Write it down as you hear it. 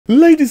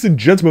Ladies and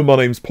gentlemen, my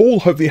name's Paul,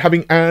 hopefully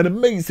having an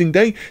amazing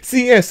day.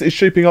 CES is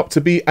shaping up to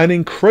be an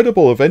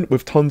incredible event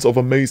with tons of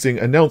amazing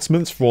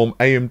announcements from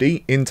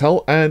AMD,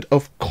 Intel, and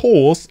of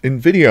course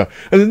Nvidia.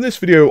 And in this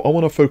video I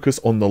want to focus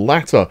on the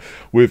latter,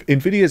 with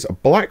Nvidia's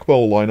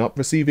Blackwell lineup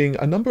receiving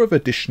a number of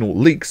additional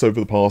leaks over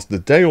the past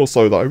day or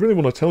so that I really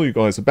want to tell you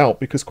guys about,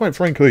 because quite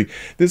frankly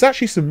there's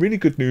actually some really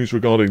good news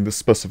regarding the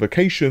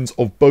specifications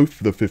of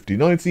both the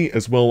 5090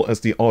 as well as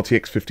the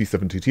RTX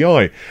 5070 Ti.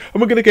 And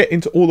we're going to get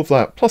into all of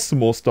that plus some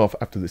more stuff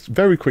after this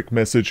very quick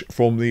message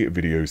from the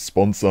video's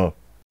sponsor.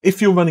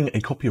 If you're running a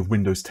copy of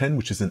Windows 10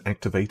 which isn't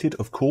activated,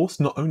 of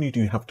course, not only do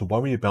you have to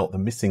worry about the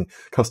missing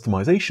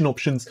customization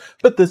options,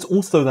 but there's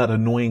also that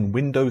annoying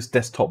Windows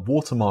desktop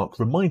watermark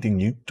reminding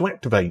you to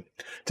activate.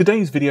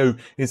 Today's video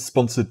is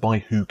sponsored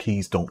by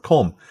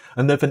Whokeys.com,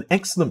 and they have an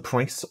excellent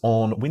price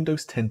on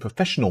Windows 10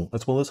 Professional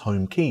as well as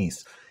home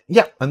keys.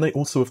 Yeah, and they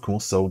also of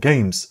course sell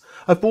games.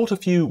 I've bought a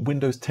few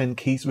Windows 10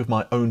 keys with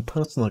my own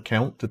personal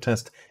account to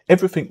test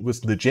everything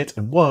was legit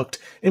and worked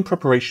in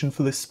preparation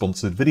for this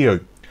sponsored video.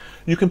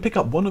 You can pick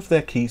up one of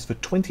their keys for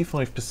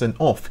 25%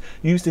 off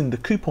using the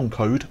coupon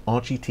code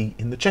RGT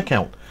in the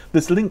checkout.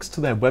 There's links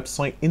to their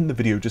website in the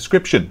video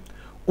description.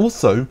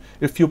 Also,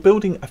 if you're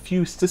building a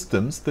few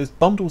systems, there's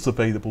bundles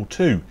available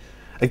too.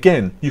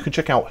 Again, you can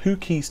check out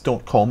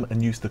Whokeys.com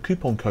and use the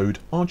coupon code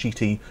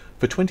RGT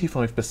for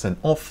 25%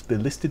 off the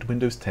listed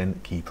Windows 10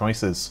 key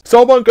prices.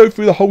 So I won't go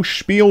through the whole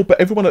spiel, but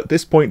everyone at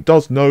this point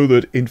does know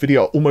that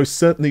Nvidia are almost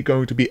certainly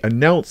going to be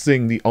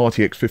announcing the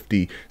RTX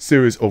 50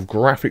 series of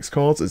graphics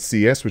cards at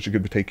CES, which are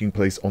going to be taking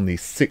place on the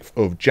 6th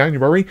of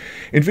January.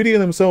 Nvidia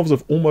themselves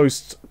have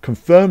almost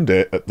confirmed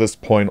it at this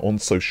point on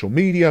social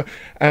media,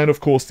 and of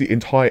course the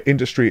entire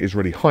industry is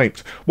really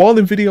hyped. While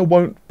Nvidia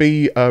won't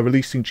be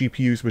releasing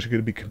GPUs which are going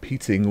to be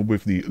competing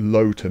with the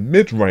low to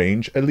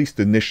mid-range, at least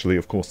initially,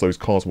 of course those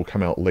cards will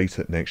come out later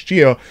next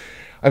year,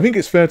 I think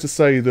it's fair to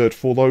say that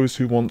for those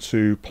who want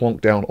to plonk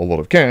down a lot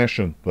of cash,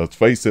 and let's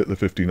face it, the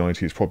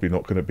 5090 is probably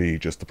not going to be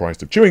just the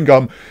price of chewing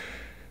gum,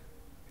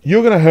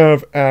 you're going to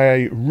have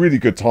a really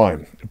good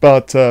time.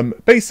 But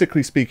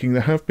basically speaking,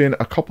 there have been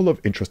a couple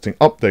of interesting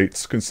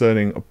updates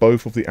concerning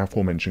both of the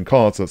aforementioned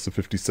cards. That's the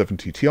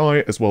 5070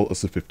 Ti as well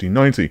as the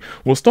 5090.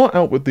 We'll start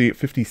out with the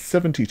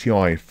 5070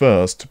 Ti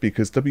first,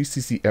 because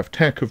WCCF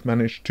Tech have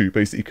managed to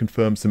basically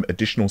confirm some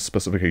additional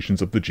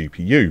specifications of the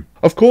GPU.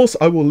 Of course,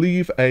 I will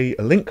leave a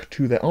link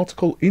to their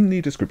article in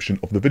the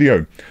description of the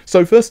video.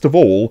 So first of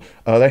all,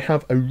 they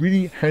have a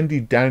really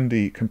handy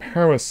dandy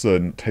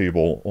comparison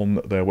table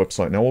on their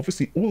website. Now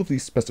obviously all of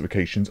these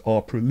specifications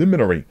are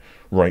preliminary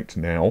right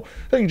now.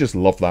 Don't you just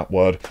love that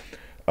word?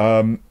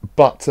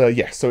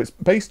 Yeah, so it's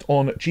based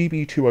on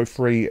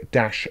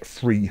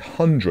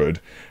GB203-300,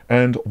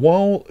 and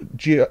while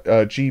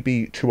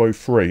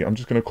GB203, I'm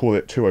just going to call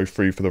it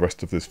 203 for the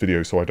rest of this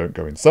video so I don't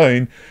go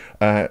insane,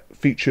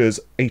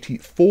 features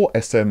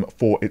 84SM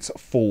for its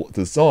full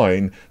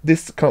design,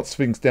 this cuts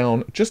things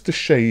down just a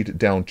shade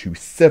down to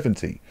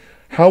 70.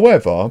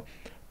 However,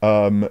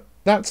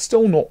 that's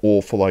still not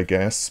awful, I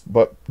guess,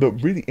 but the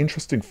really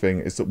interesting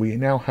thing is that we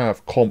now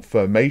have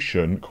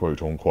confirmation,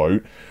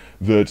 quote-unquote,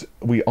 that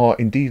we are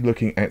indeed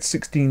looking at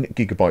 16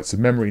 gigabytes of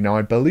memory. Now,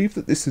 I believe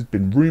that this has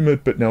been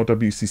rumoured, but now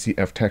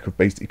WCCF Tech have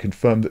basically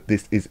confirmed that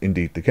this is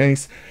indeed the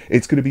case.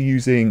 It's going to be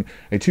using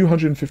a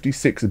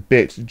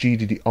 256-bit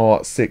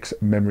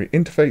GDDR6 memory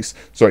interface,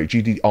 sorry,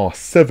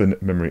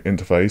 GDDR7 memory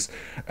interface,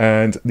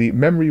 and the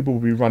memory will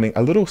be running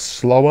a little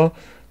slower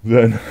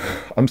than,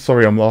 I'm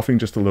sorry, I'm laughing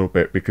just a little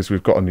bit because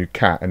we've got a new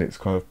cat and it's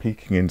kind of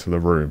peeking into the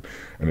room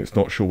and it's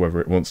not sure whether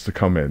it wants to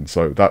come in,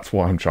 so that's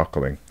why I'm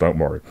chuckling, don't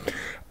worry.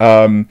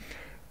 So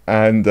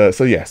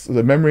yes,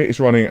 the memory is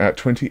running at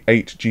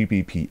 28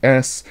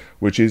 Gbps,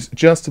 which is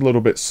just a little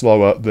bit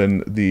slower than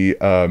the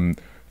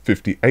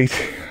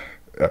 5080.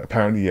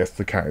 Apparently, yes,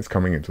 the cat is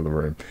coming into the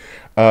room.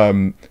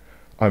 I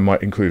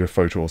might include a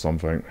photo or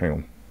something, hang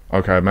on.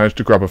 Okay, I managed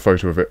to grab a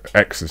photo of it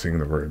exiting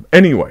the room.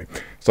 Anyway,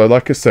 so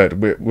like I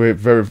said, we're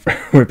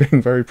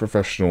being very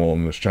professional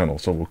on this channel,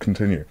 so we'll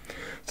continue.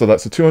 So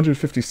that's a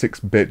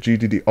 256-bit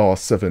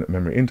GDDR7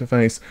 memory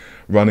interface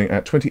running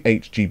at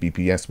 28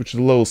 Gbps, which is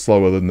a little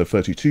slower than the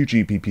 32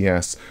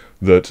 Gbps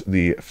that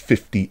the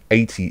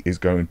 5080 is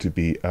going to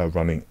be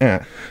running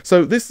at.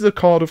 So this is a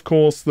card, of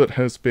course, that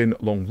has been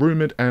long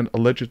rumored, and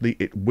allegedly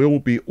it will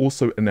be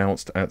also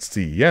announced at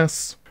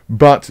CES.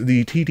 But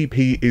the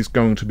TDP is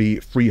going to be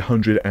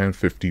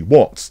 350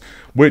 watts,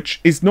 which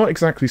is not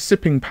exactly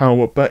sipping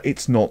power, but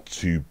it's not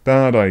too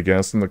bad, I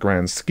guess, in the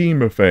grand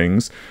scheme of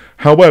things.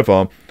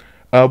 However,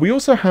 we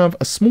also have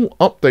a small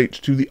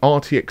update to the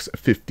RTX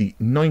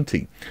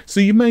 5090. So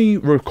you may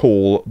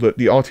recall that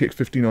the RTX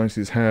 5090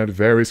 has had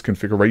various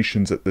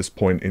configurations at this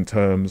point in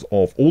terms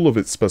of all of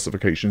its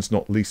specifications,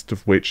 not least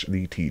of which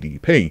the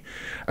TDP.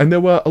 And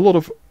there were a lot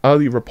of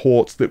early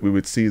reports that we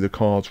would see the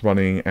cards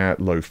running at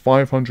low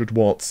 500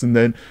 watts, and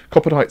then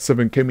Coppertite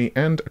 7 Kimmy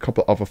and a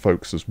couple of other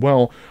folks as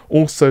well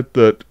all said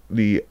that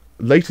the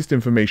latest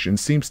information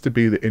seems to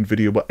be that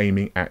Nvidia were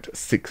aiming at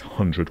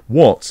 600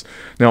 watts.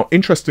 Now,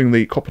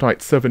 interestingly,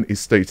 Coppertite 7 is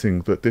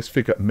stating that this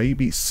figure may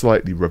be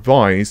slightly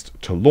revised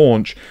to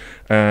launch,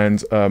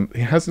 and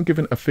he hasn't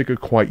given a figure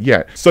quite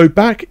yet. So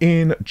back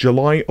in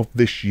July of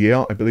this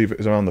year, I believe it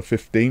was around the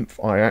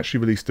 15th, I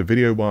actually released a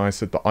video where I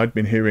said that I'd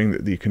been hearing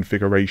that the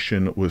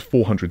configuration was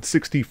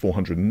 460,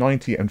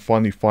 490, and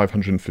finally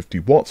 550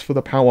 watts for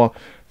the power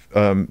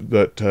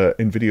that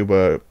Nvidia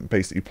were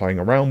basically playing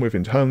around with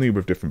internally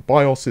with different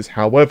BIOSes.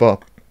 However,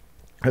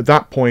 at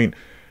that point,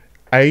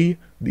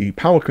 the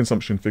power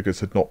consumption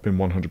figures had not been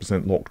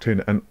 100% locked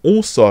in, and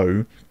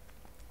also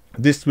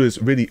this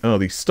was really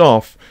early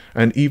stuff,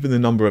 and even the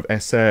number of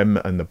SM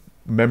and the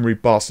memory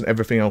bus and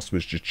everything else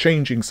was just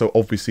changing, so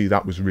obviously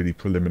that was really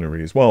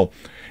preliminary as well.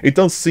 It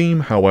does seem,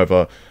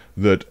 however,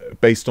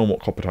 that based on what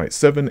Coppertite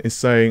 7 is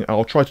saying,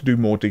 I'll try to do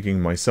more digging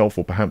myself,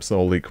 or perhaps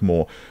I'll leak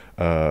more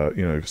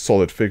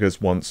solid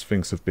figures once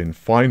things have been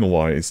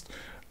finalized.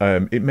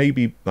 It may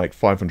be like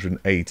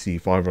 580,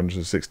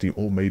 560,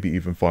 or maybe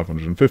even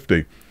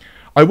 550.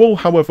 I will,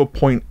 however,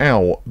 point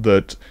out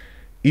that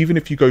even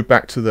if you go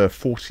back to the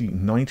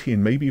 4090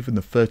 and maybe even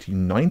the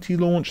 3090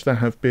 launch, there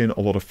have been a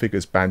lot of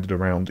figures banded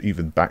around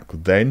even back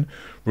then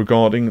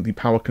regarding the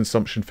power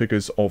consumption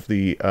figures of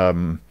the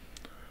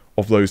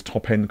of those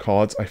top-end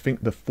cards. I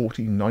think the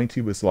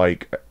 4090 was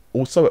like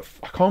also at,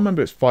 I can't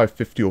remember, it's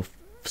 550 or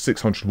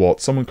 600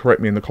 watts. Someone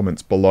correct me in the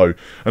comments below.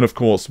 And of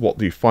course, what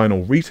the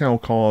final retail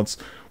cards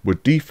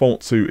would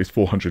default to is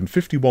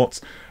 450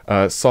 watts.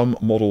 Some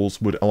models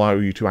would allow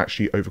you to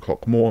actually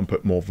overclock more and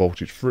put more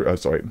voltage through,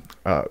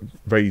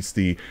 raise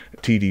the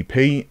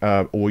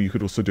TDP, or you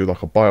could also do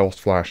like a BIOS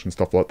flash and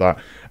stuff like that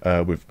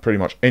with pretty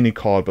much any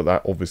card, but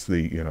that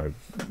obviously, you know,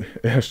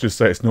 let's just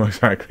say it's not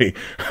exactly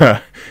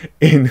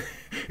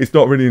it's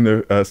not really in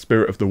the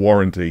spirit of the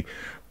warranty,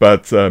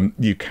 but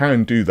you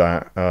can do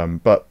that.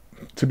 But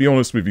to be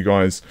honest with you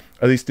guys,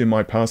 at least in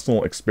my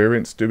personal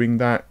experience doing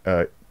that,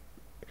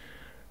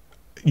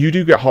 you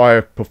do get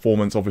higher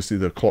performance. Obviously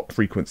the clock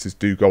frequencies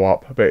do go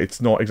up, but it's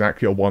not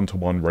exactly a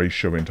one-to-one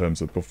ratio in terms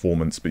of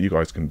performance. But you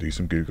guys can do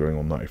some Googling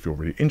on that if you're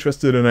really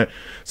interested in it.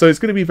 So it's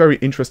going to be very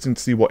interesting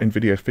to see what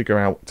Nvidia figure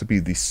out to be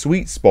the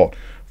sweet spot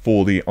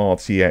for the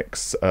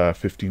RTX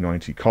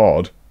 5090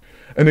 card.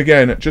 And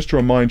again, just to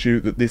remind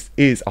you that this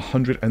is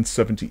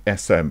 170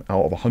 SM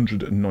out of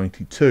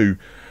 192.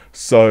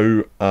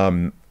 So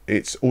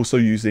it's also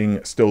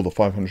using still the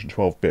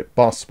 512-bit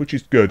bus, which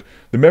is good.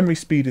 The memory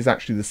speed is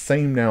actually the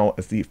same now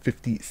as the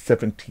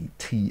 5070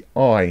 Ti.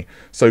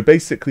 So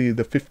basically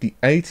the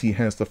 5080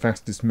 has the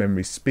fastest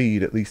memory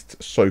speed, at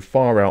least so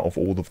far out of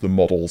all of the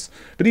models.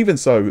 But even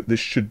so,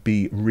 this should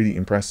be really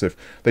impressive.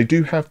 They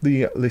do have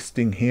the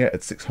listing here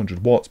at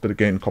 600 watts, but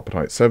again,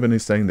 Coppertite 7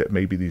 is saying that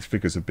maybe these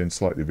figures have been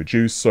slightly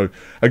reduced, so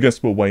I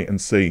guess we'll wait and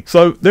see.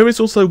 So there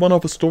is also one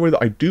other story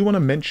that I do want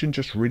to mention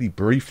just really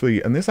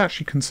briefly, and this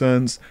actually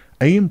concerns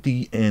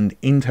AMD and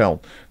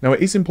Intel. Now,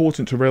 it is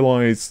important to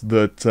realize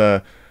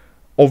that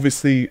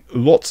obviously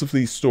lots of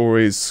these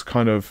stories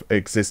kind of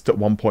exist at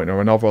one point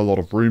or another. A lot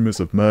of rumors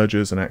of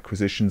mergers and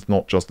acquisitions,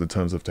 not just in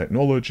terms of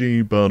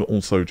technology, but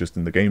also just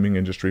in the gaming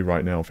industry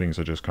right now. Things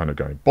are just kind of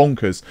going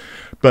bonkers.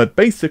 But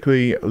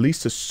basically,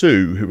 Lisa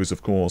Su, who is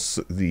of course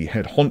the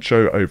head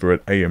honcho over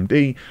at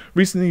AMD,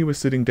 recently was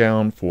sitting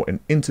down for an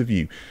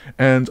interview.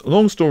 And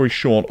long story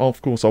short,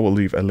 of course I will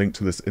leave a link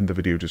to this in the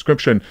video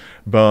description,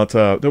 but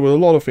there were a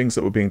lot of things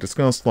that were being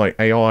discussed, like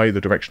AI,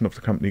 the direction of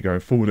the company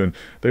going forward, and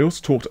they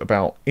also talked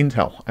about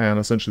Intel, and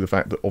essentially the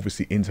fact that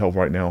obviously Intel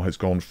right now has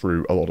gone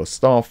through a lot of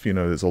stuff. You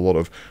know, there's a lot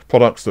of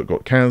products that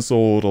got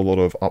cancelled, a lot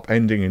of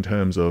upending in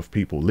terms of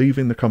people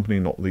leaving the company,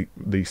 not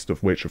least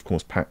of which, of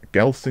course, Pat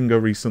Gelsinger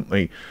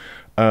recently.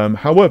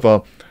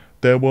 However,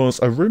 there was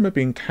a rumor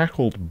being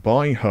tackled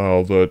by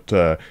her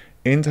that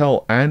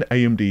Intel and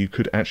AMD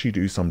could actually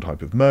do some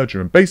type of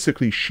merger, and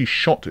basically she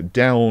shot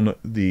down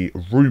the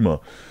rumor.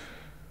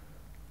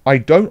 I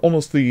don't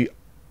honestly...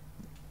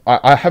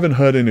 I haven't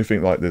heard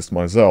anything like this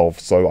myself,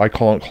 so I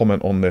can't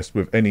comment on this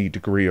with any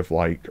degree of,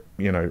 like,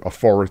 you know,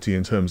 authority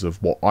in terms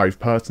of what I've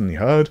personally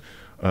heard.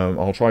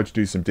 I'll try to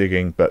do some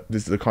digging, but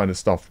this is the kind of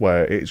stuff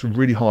where it's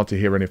really hard to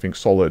hear anything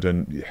solid,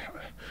 and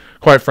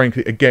quite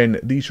frankly, again,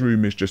 these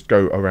rumors just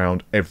go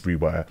around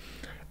everywhere.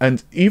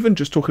 And even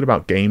just talking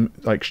about game,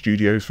 like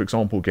studios, for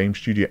example, game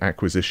studio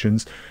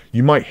acquisitions,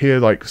 you might hear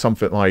like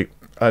something like,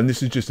 and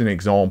this is just an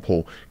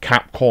example,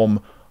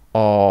 Capcom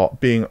are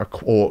being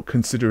or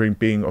considering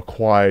being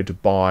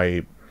acquired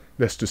by,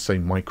 let's just say,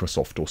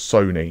 Microsoft or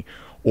Sony,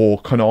 or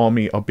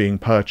Konami are being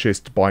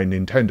purchased by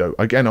Nintendo.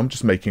 Again, I'm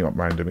just making up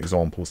random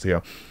examples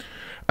here.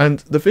 And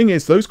the thing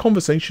is, those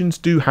conversations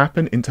do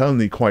happen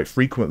internally quite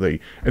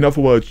frequently. In other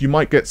words, you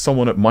might get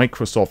someone at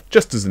Microsoft,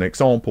 just as an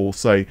example,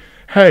 say,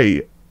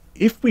 hey,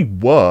 if we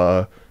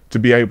were to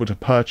be able to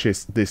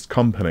purchase this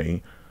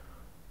company,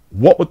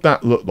 what would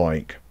that look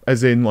like?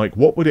 As in, like,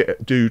 what would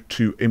it do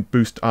to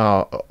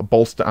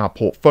bolster our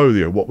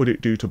portfolio? What would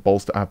it do to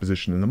bolster our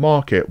position in the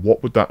market?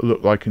 What would that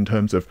look like in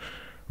terms of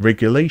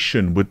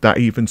regulation? Would that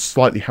even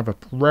slightly have a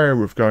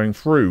prayer of going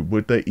through?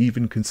 Would they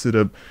even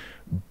consider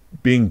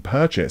being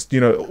purchased.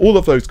 You know, all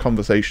of those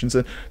conversations,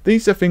 and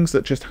these are things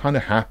that just kind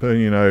of happen.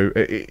 You know,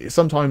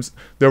 sometimes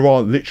there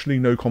are literally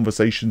no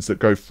conversations that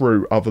go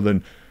through other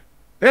than,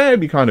 it'd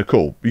be kind of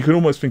cool. You can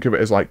almost think of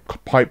it as like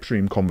pipe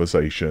dream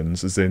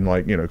conversations, as in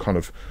like, you know, kind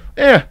of,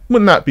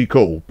 wouldn't that be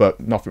cool? But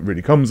nothing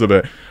really comes of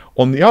it.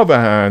 On the other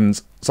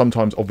hand,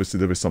 sometimes obviously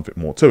there is something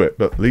more to it,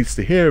 but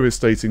Lisa here is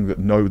stating that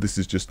no, this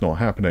is just not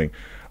happening.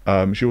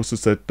 She also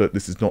said that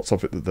this is not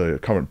something that the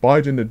current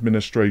Biden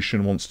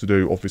administration wants to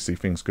do. Obviously,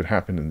 things could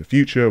happen in the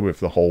future with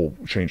the whole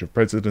change of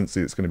presidency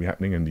that's going to be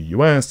happening in the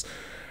US.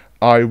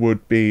 I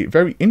would be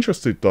very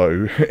interested,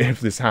 though, if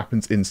this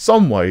happens in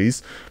some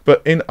ways,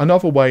 but in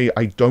another way,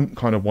 I don't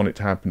kind of want it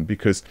to happen,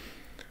 because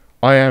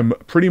I am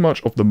pretty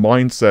much of the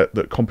mindset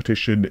that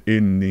competition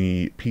in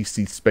the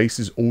PC space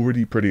is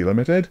already pretty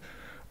limited.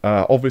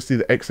 Obviously,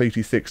 the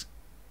x86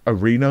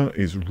 arena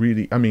is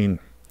really, I mean,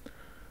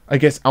 I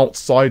guess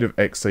outside of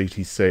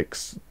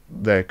x86,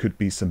 there could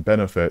be some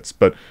benefits,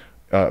 but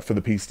for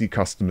the PC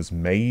customers,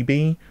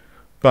 maybe.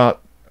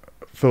 But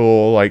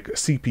for, like,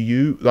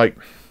 CPU, like,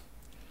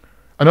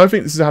 and I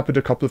think this has happened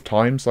a couple of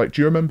times. Like,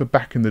 do you remember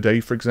back in the day,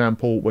 for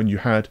example, when you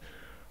had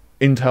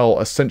Intel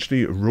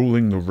essentially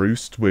ruling the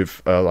roost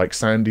with, like,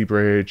 Sandy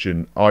Bridge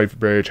and Ivy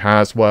Bridge,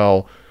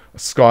 Haswell,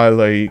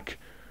 Skylake,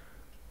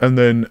 and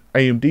then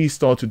AMD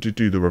started to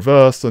do the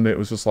reverse, and it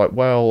was just like,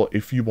 well,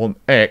 if you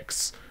want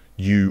X,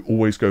 you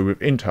always go with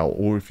Intel,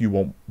 or if you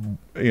want,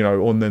 you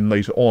know, and then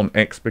later on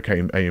X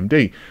became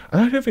AMD.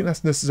 And I don't think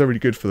that's necessarily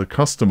good for the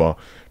customer,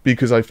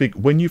 because I think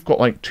when you've got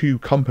like two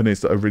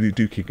companies that are really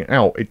duking it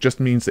out, it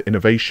just means that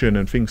innovation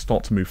and things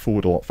start to move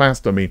forward a lot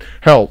faster. I mean,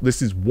 hell,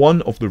 this is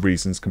one of the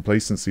reasons,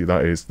 complacency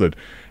that is, that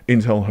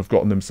Intel have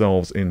gotten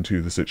themselves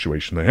into the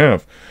situation they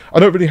have. I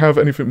don't really have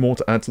anything more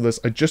to add to this.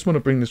 I just want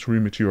to bring this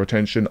rumor to your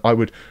attention. I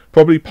would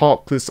probably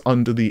park this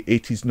under the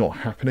 "it is not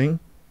happening"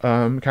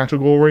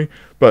 category,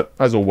 but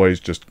as always,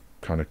 just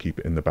kind of keep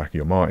it in the back of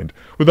your mind.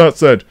 With that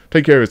said,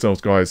 take care of yourselves,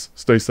 guys.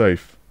 Stay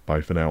safe.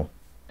 Bye for now.